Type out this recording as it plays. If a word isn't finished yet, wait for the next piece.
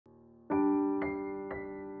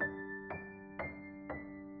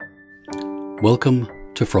Welcome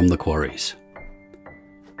to From the Quarries.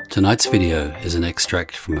 Tonight's video is an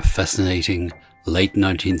extract from a fascinating late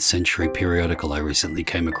 19th century periodical I recently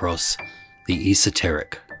came across, the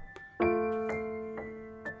Esoteric.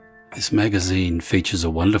 This magazine features a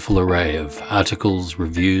wonderful array of articles,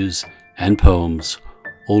 reviews, and poems,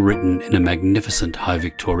 all written in a magnificent high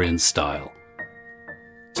Victorian style.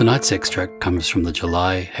 Tonight's extract comes from the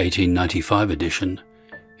July 1895 edition.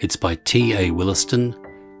 It's by T.A. Williston,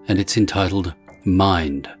 and it's entitled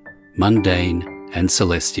Mind, Mundane and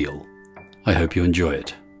Celestial. I hope you enjoy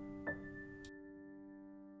it.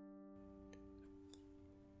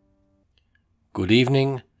 Good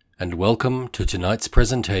evening and welcome to tonight's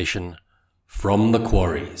presentation, From the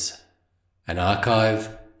Quarries, an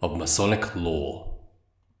archive of Masonic lore.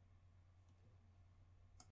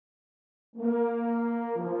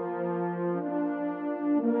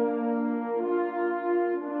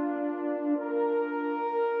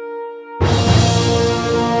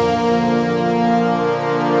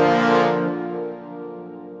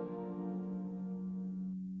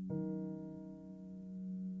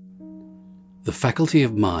 The faculty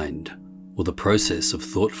of mind, or the process of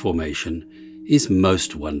thought formation, is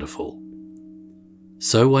most wonderful.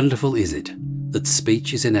 So wonderful is it that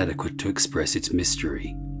speech is inadequate to express its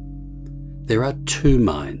mystery. There are two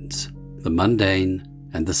minds, the mundane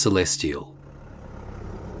and the celestial.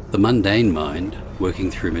 The mundane mind,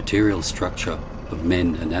 working through material structure of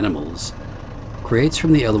men and animals, creates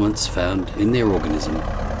from the elements found in their organism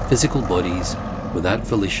physical bodies without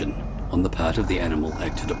volition on the part of the animal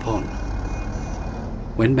acted upon.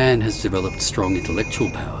 When man has developed strong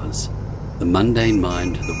intellectual powers, the mundane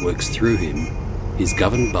mind that works through him is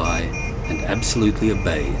governed by and absolutely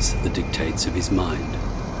obeys the dictates of his mind.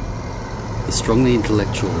 The strongly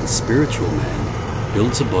intellectual and spiritual man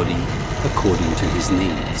builds a body according to his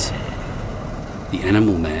needs. The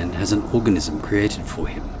animal man has an organism created for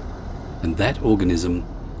him, and that organism,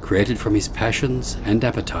 created from his passions and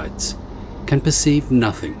appetites, can perceive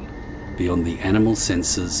nothing beyond the animal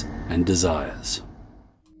senses and desires.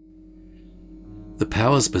 The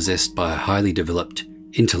powers possessed by a highly developed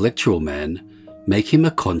intellectual man make him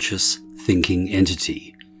a conscious, thinking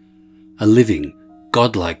entity, a living,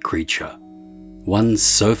 godlike creature, one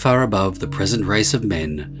so far above the present race of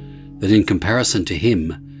men that in comparison to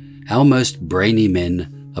him, our most brainy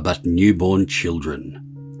men are but newborn children.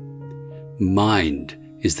 Mind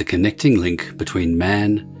is the connecting link between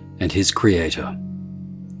man and his creator.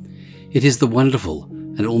 It is the wonderful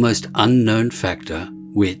and almost unknown factor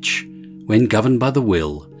which, when governed by the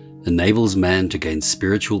will, enables man to gain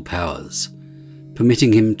spiritual powers,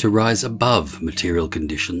 permitting him to rise above material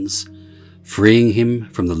conditions, freeing him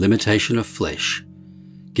from the limitation of flesh,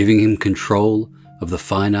 giving him control of the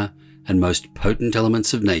finer and most potent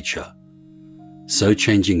elements of nature, so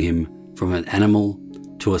changing him from an animal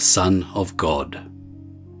to a son of God.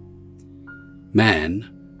 Man,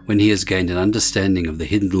 when he has gained an understanding of the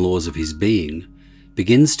hidden laws of his being,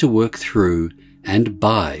 begins to work through and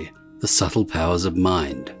by the subtle powers of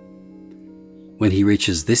mind. When he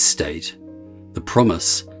reaches this state, the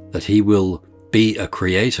promise that he will be a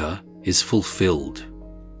creator is fulfilled.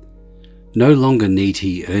 No longer need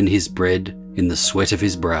he earn his bread in the sweat of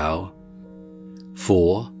his brow,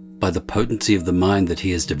 for, by the potency of the mind that he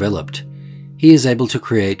has developed, he is able to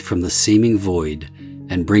create from the seeming void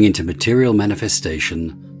and bring into material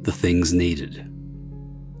manifestation the things needed.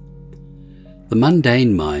 The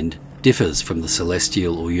mundane mind differs from the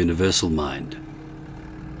celestial or universal mind.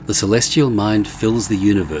 The celestial mind fills the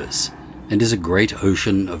universe and is a great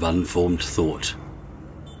ocean of unformed thought.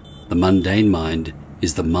 The mundane mind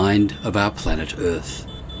is the mind of our planet Earth.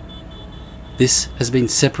 This has been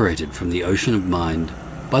separated from the ocean of mind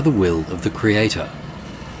by the will of the Creator,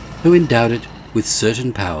 who endowed it with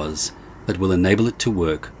certain powers that will enable it to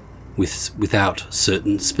work without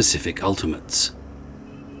certain specific ultimates.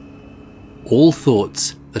 All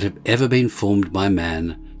thoughts that have ever been formed by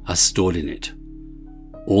man are stored in it.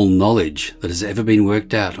 All knowledge that has ever been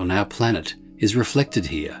worked out on our planet is reflected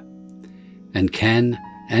here, and can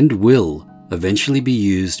and will eventually be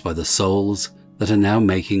used by the souls that are now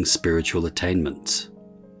making spiritual attainments.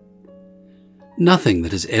 Nothing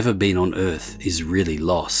that has ever been on earth is really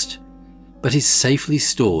lost, but is safely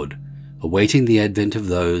stored, awaiting the advent of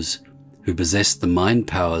those who possess the mind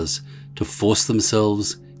powers to force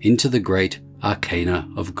themselves into the great arcana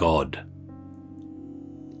of God.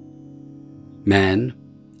 Man,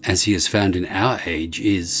 as he is found in our age,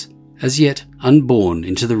 is, as yet, unborn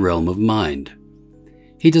into the realm of mind.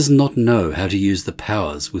 He does not know how to use the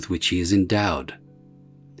powers with which he is endowed.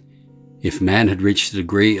 If man had reached a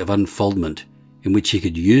degree of unfoldment in which he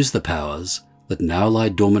could use the powers that now lie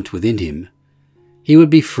dormant within him, he would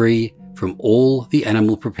be free from all the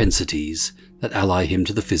animal propensities that ally him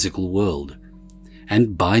to the physical world,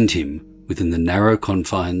 and bind him within the narrow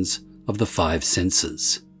confines of the 5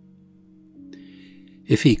 senses.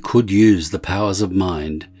 If he could use the powers of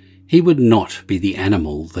mind, he would not be the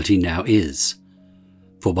animal that he now is,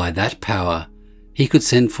 for by that power he could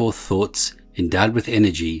send forth thoughts endowed with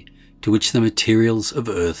energy to which the materials of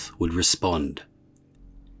earth would respond.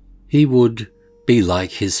 He would be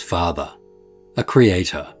like his Father, a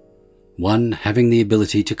creator, one having the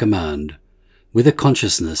ability to command, with a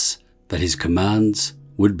consciousness that his commands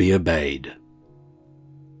would be obeyed.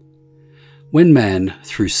 When man,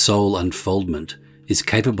 through soul unfoldment, is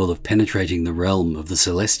capable of penetrating the realm of the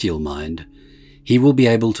celestial mind, he will be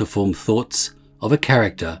able to form thoughts of a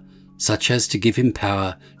character such as to give him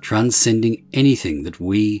power transcending anything that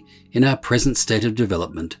we, in our present state of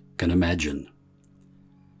development, can imagine.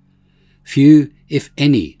 Few, if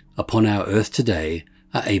any, upon our earth today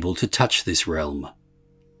are able to touch this realm.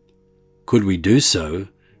 Could we do so,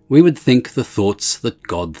 we would think the thoughts that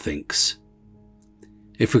God thinks.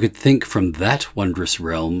 If we could think from that wondrous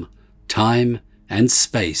realm, time and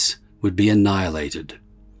space would be annihilated.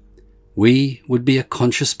 We would be a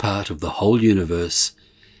conscious part of the whole universe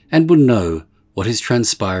and would know what is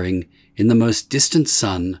transpiring in the most distant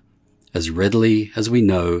sun as readily as we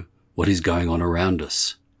know what is going on around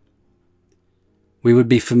us. We would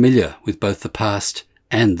be familiar with both the past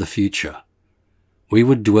and the future. We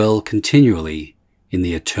would dwell continually in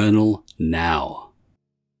the eternal now.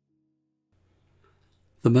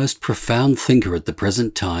 The most profound thinker at the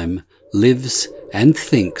present time lives and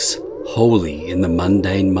thinks wholly in the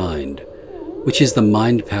mundane mind, which is the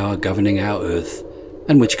mind power governing our earth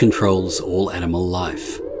and which controls all animal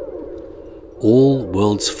life. All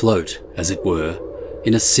worlds float, as it were,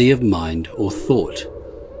 in a sea of mind or thought,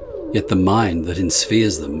 yet the mind that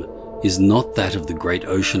enspheres them is not that of the great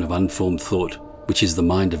ocean of unformed thought, which is the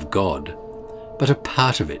mind of God, but a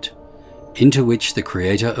part of it, into which the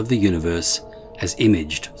Creator of the universe has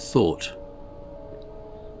imaged thought.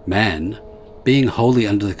 Man, being wholly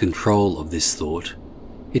under the control of this thought,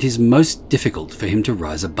 it is most difficult for him to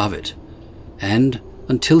rise above it, and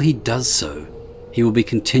until he does so, he will be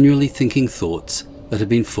continually thinking thoughts that have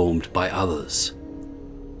been formed by others.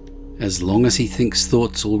 As long as he thinks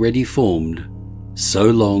thoughts already formed, so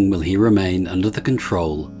long will he remain under the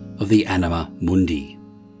control of the anima mundi.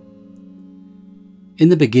 In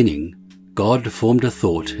the beginning, God formed a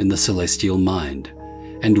thought in the celestial mind,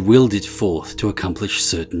 and willed it forth to accomplish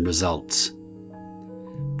certain results.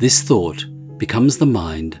 This thought becomes the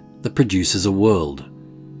mind that produces a world,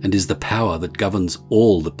 and is the power that governs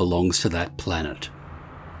all that belongs to that planet.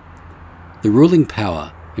 The ruling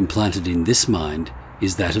power implanted in this mind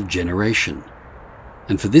is that of generation,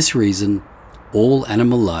 and for this reason, all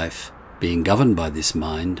animal life, being governed by this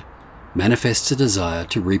mind, manifests a desire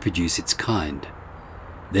to reproduce its kind,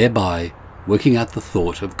 thereby working out the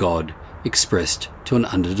thought of God expressed to an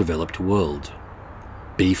underdeveloped world.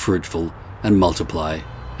 Be fruitful and multiply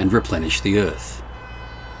and replenish the earth.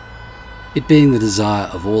 It being the desire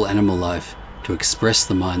of all animal life to express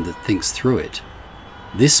the mind that thinks through it,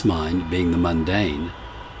 this mind being the mundane,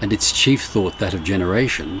 and its chief thought that of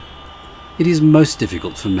generation, it is most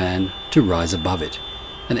difficult for man to rise above it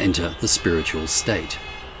and enter the spiritual state.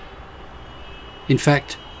 In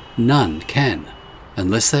fact, none can,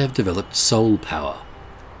 unless they have developed soul power,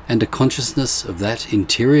 and a consciousness of that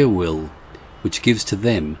interior will which gives to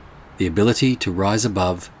them the ability to rise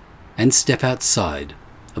above and step outside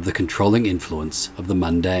of the controlling influence of the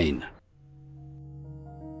mundane.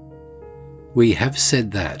 We have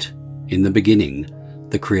said that, in the beginning,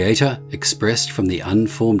 the Creator expressed from the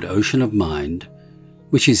unformed ocean of mind,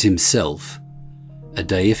 which is himself, a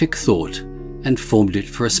deific thought and formed it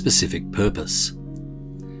for a specific purpose.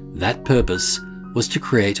 That purpose was to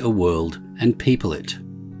create a world and people it.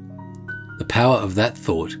 The power of that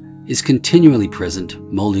thought is continually present,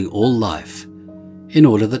 moulding all life, in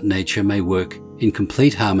order that nature may work in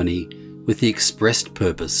complete harmony with the expressed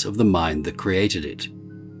purpose of the mind that created it.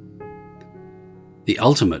 The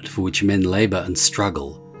ultimate for which men labour and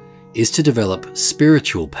struggle is to develop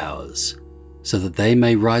spiritual powers, so that they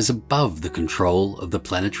may rise above the control of the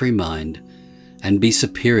planetary mind and be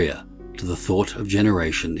superior to the thought of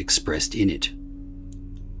generation expressed in it.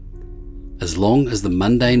 As long as the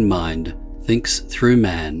mundane mind thinks through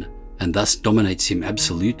man and thus dominates him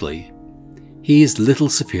absolutely, he is little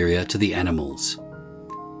superior to the animals.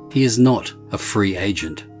 He is not a free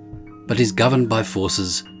agent, but is governed by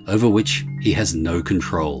forces over which he has no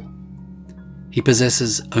control. He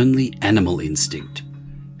possesses only animal instinct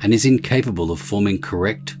and is incapable of forming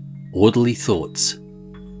correct, orderly thoughts.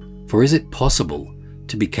 For is it possible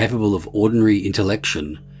to be capable of ordinary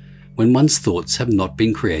intellection when one's thoughts have not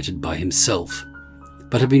been created by himself,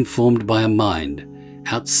 but have been formed by a mind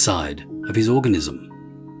outside of his organism?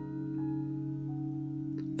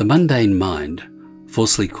 The mundane mind,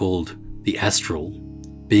 falsely called the astral,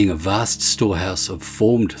 being a vast storehouse of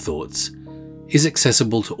formed thoughts, is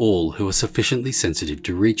accessible to all who are sufficiently sensitive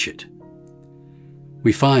to reach it.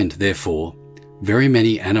 We find, therefore, very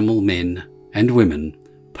many animal men and women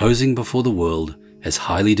posing before the world as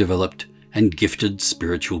highly developed and gifted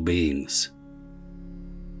spiritual beings.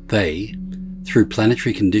 They, through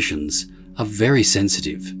planetary conditions, are very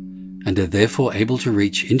sensitive and are therefore able to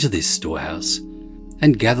reach into this storehouse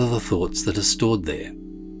and gather the thoughts that are stored there.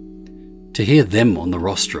 To hear them on the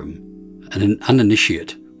rostrum, an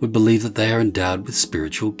uninitiate would believe that they are endowed with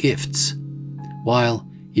spiritual gifts, while,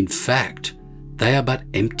 in fact, they are but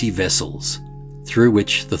empty vessels through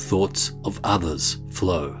which the thoughts of others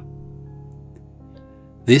flow.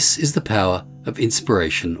 This is the power of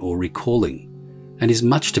inspiration or recalling, and is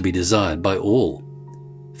much to be desired by all,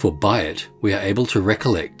 for by it we are able to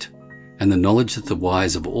recollect, and the knowledge that the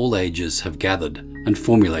wise of all ages have gathered and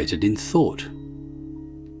formulated in thought.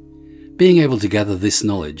 Being able to gather this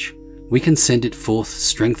knowledge, we can send it forth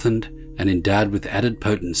strengthened and endowed with added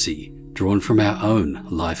potency drawn from our own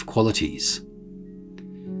life qualities.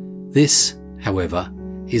 This, however,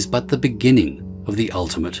 is but the beginning of the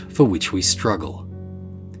ultimate for which we struggle.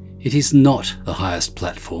 It is not the highest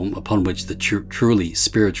platform upon which the truly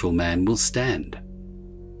spiritual man will stand.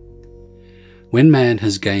 When man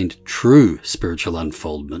has gained true spiritual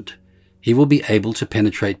unfoldment, he will be able to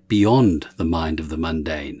penetrate beyond the mind of the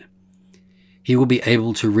mundane. He will be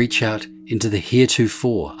able to reach out into the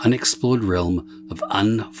heretofore unexplored realm of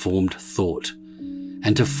unformed thought,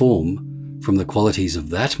 and to form, from the qualities of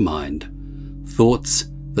that mind, thoughts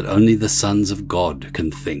that only the sons of God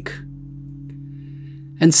can think.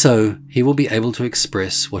 And so he will be able to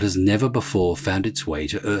express what has never before found its way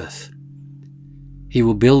to earth. He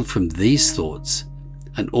will build from these thoughts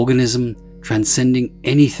an organism transcending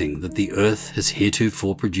anything that the earth has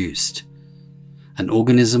heretofore produced, an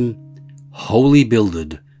organism wholly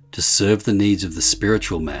builded to serve the needs of the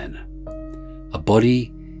spiritual man, a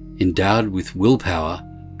body endowed with willpower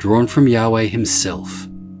drawn from Yahweh himself.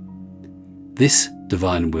 This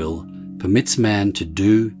divine will permits man to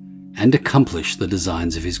do and accomplish the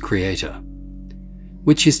designs of his Creator,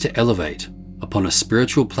 which is to elevate upon a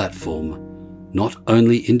spiritual platform not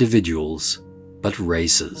only individuals, but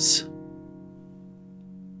races.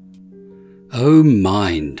 O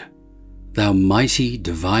mind, thou mighty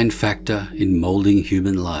divine factor in moulding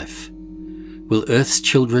human life, will earth's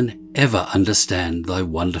children ever understand thy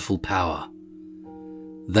wonderful power?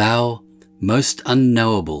 Thou, most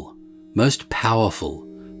unknowable, most powerful,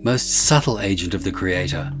 most subtle agent of the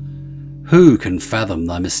Creator, who can fathom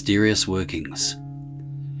thy mysterious workings?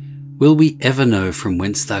 Will we ever know from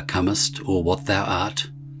whence thou comest or what thou art?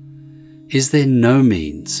 Is there no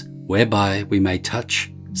means whereby we may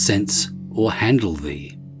touch, sense, or handle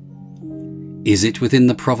thee? Is it within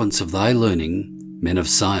the province of thy learning, men of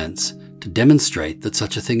science, to demonstrate that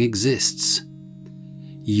such a thing exists?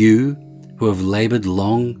 You, who have laboured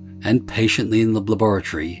long and patiently in the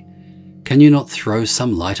laboratory, can you not throw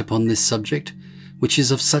some light upon this subject, which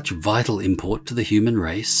is of such vital import to the human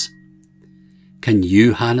race? Can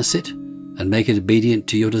you harness it and make it obedient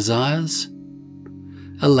to your desires?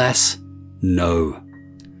 Alas, no.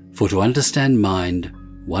 For to understand mind,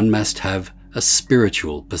 one must have a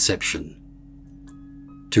spiritual perception.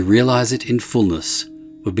 To realize it in fullness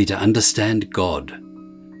would be to understand God,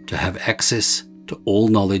 to have access to all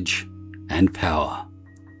knowledge and power.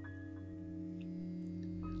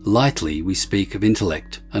 Lightly we speak of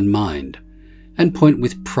intellect and mind, and point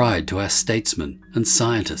with pride to our statesmen and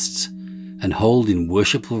scientists, and hold in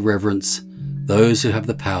worshipful reverence those who have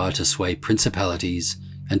the power to sway principalities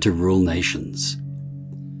and to rule nations.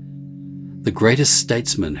 The greatest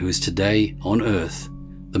statesman who is today on earth,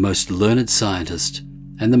 the most learned scientist,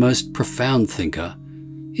 and the most profound thinker,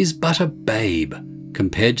 is but a babe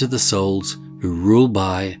compared to the souls who rule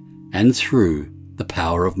by and through the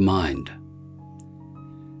power of mind.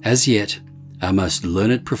 As yet, our most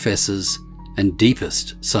learned professors and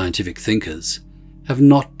deepest scientific thinkers have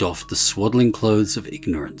not doffed the swaddling clothes of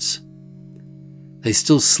ignorance. They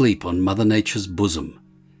still sleep on Mother Nature's bosom,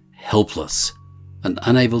 helpless and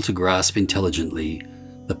unable to grasp intelligently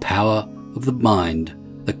the power of the mind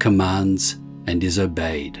that commands and is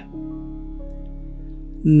obeyed.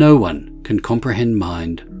 No one can comprehend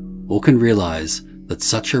mind or can realize that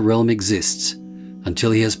such a realm exists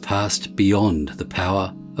until he has passed beyond the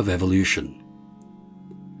power of evolution.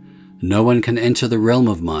 No one can enter the realm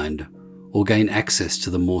of mind or gain access to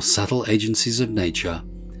the more subtle agencies of nature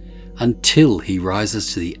until he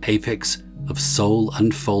rises to the apex of soul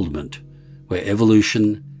unfoldment, where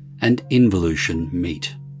evolution and involution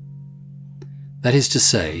meet. That is to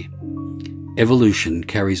say, evolution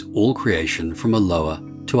carries all creation from a lower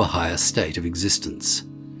to a higher state of existence.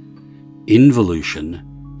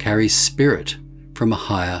 Involution carries spirit from a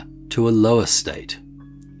higher to a lower state.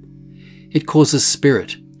 It causes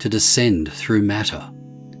spirit to descend through matter,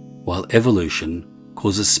 while evolution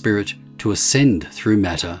causes spirit to ascend through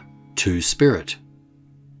matter to spirit.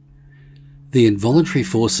 The involuntary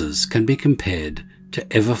forces can be compared to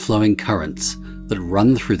ever-flowing currents that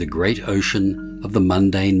run through the great ocean of the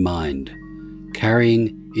mundane mind,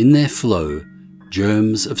 carrying in their flow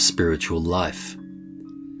germs of spiritual life.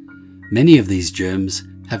 Many of these germs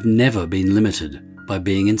have never been limited by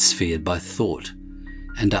being ensphered by thought,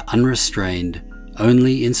 and are unrestrained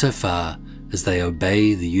only insofar as they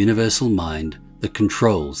obey the universal mind that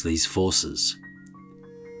controls these forces.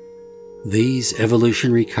 These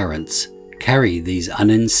evolutionary currents carry these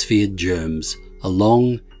unensphered germs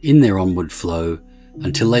along in their onward flow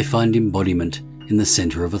until they find embodiment in the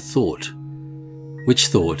centre of a thought, which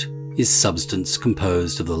thought is substance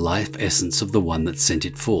composed of the life essence of the one that sent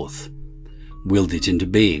it forth, willed it into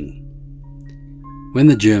being. When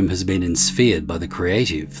the germ has been ensphered by the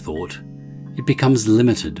creative thought, it becomes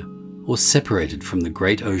limited or separated from the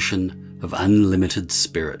great ocean of unlimited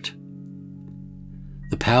spirit.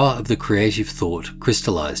 The power of the creative thought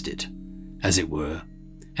crystallized it, as it were,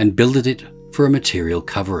 and builded it for a material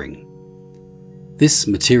covering. This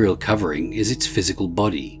material covering is its physical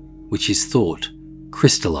body, which is thought,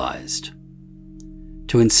 crystallized.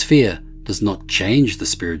 To ensphere does not change the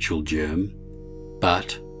spiritual germ,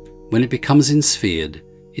 but when it becomes ensphered,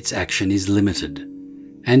 its action is limited,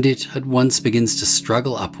 and it at once begins to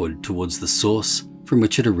struggle upward towards the source from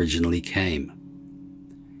which it originally came.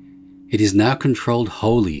 It is now controlled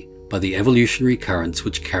wholly by the evolutionary currents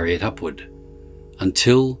which carry it upward,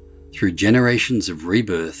 until, through generations of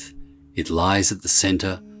rebirth, it lies at the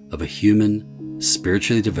centre of a human,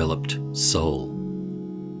 spiritually developed soul.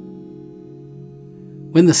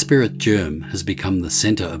 When the spirit germ has become the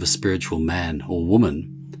centre of a spiritual man or woman,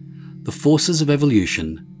 the forces of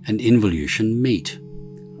evolution and involution meet,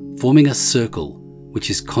 forming a circle which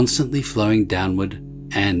is constantly flowing downward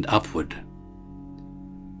and upward.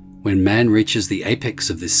 When man reaches the apex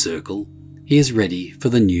of this circle, he is ready for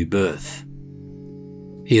the new birth.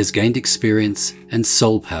 He has gained experience and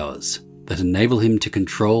soul powers that enable him to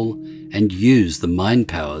control and use the mind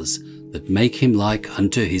powers that make him like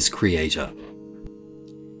unto his Creator.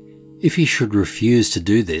 If he should refuse to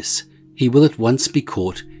do this, he will at once be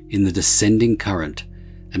caught in the descending current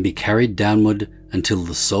and be carried downward until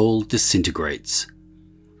the soul disintegrates.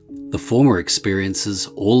 The former experiences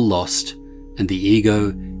all lost, and the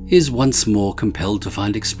ego is once more compelled to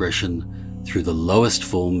find expression through the lowest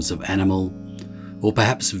forms of animal or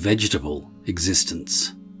perhaps vegetable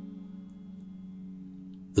existence.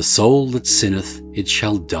 The soul that sinneth, it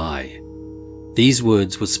shall die. These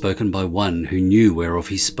words were spoken by one who knew whereof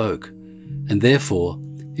he spoke, and therefore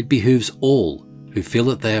it behooves all who feel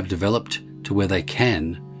that they have developed to where they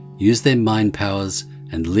can use their mind powers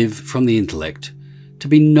and live from the intellect to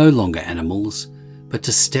be no longer animals, but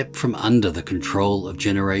to step from under the control of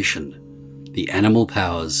generation, the animal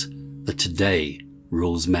powers that today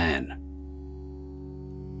rules man.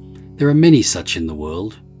 There are many such in the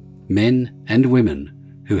world, men and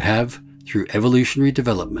women who have, through evolutionary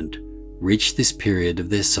development, reached this period of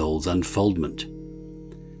their soul's unfoldment.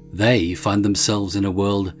 They find themselves in a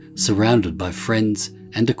world surrounded by friends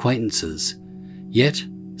and acquaintances, yet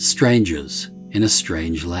strangers in a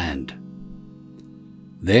strange land.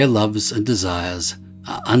 Their loves and desires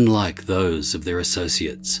are unlike those of their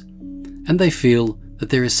associates, and they feel that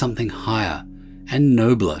there is something higher and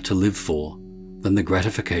nobler to live for than the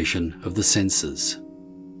gratification of the senses.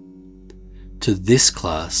 To this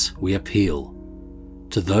class we appeal,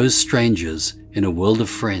 to those strangers in a world of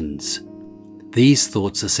friends. These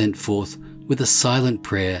thoughts are sent forth with a silent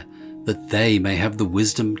prayer that they may have the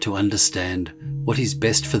wisdom to understand what is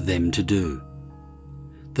best for them to do,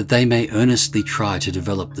 that they may earnestly try to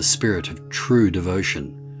develop the spirit of true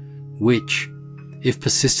devotion, which, if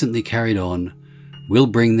persistently carried on, will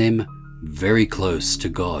bring them very close to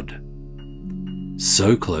God.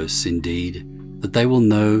 So close, indeed, that they will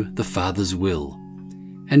know the Father's will,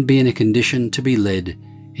 and be in a condition to be led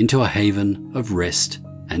into a haven of rest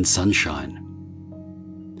and sunshine.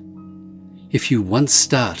 If you once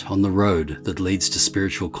start on the road that leads to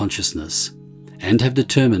spiritual consciousness, and have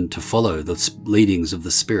determined to follow the leadings of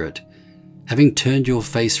the Spirit, having turned your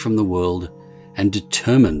face from the world and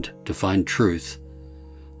determined to find truth,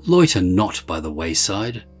 loiter not by the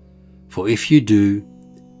wayside, for if you do,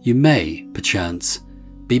 you may, perchance,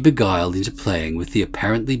 be beguiled into playing with the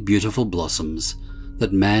apparently beautiful blossoms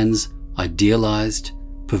that man's idealized,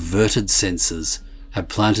 perverted senses have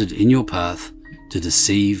planted in your path to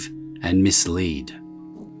deceive and mislead.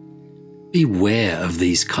 Beware of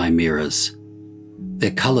these chimeras.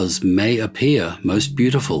 Their colours may appear most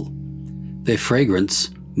beautiful, their fragrance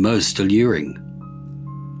most alluring.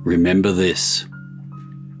 Remember this: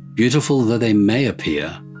 beautiful though they may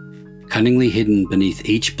appear, cunningly hidden beneath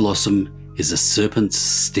each blossom is a serpent's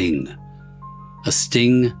sting, a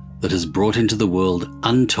sting that has brought into the world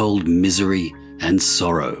untold misery and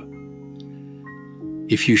sorrow.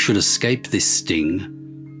 If you should escape this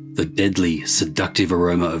sting, the deadly, seductive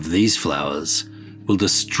aroma of these flowers will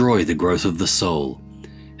destroy the growth of the soul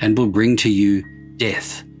and will bring to you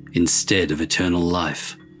death instead of eternal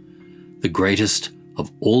life, the greatest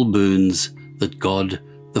of all boons that God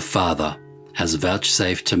the Father has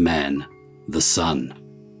vouchsafed to man, the Son.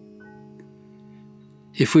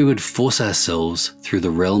 If we would force ourselves through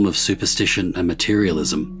the realm of superstition and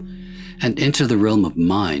materialism and enter the realm of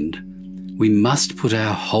mind, we must put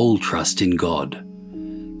our whole trust in God,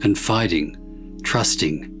 confiding,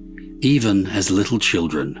 trusting, even as little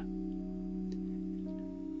children.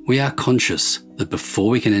 We are conscious that before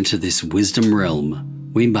we can enter this wisdom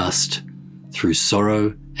realm, we must, through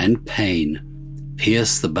sorrow and pain,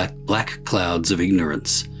 pierce the black clouds of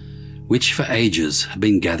ignorance, which for ages have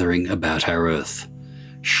been gathering about our earth,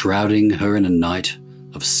 shrouding her in a night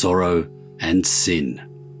of sorrow and sin.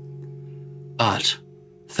 But,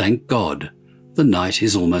 thank God, the night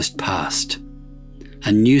is almost past.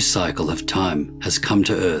 A new cycle of time has come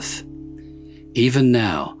to earth. Even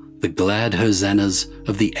now, the glad hosannas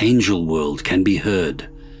of the angel world can be heard,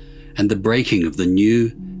 and the breaking of the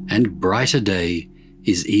new and brighter day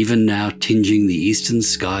is even now tinging the eastern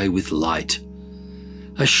sky with light,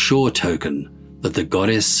 a sure token that the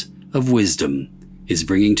goddess of wisdom is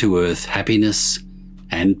bringing to earth happiness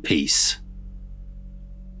and peace.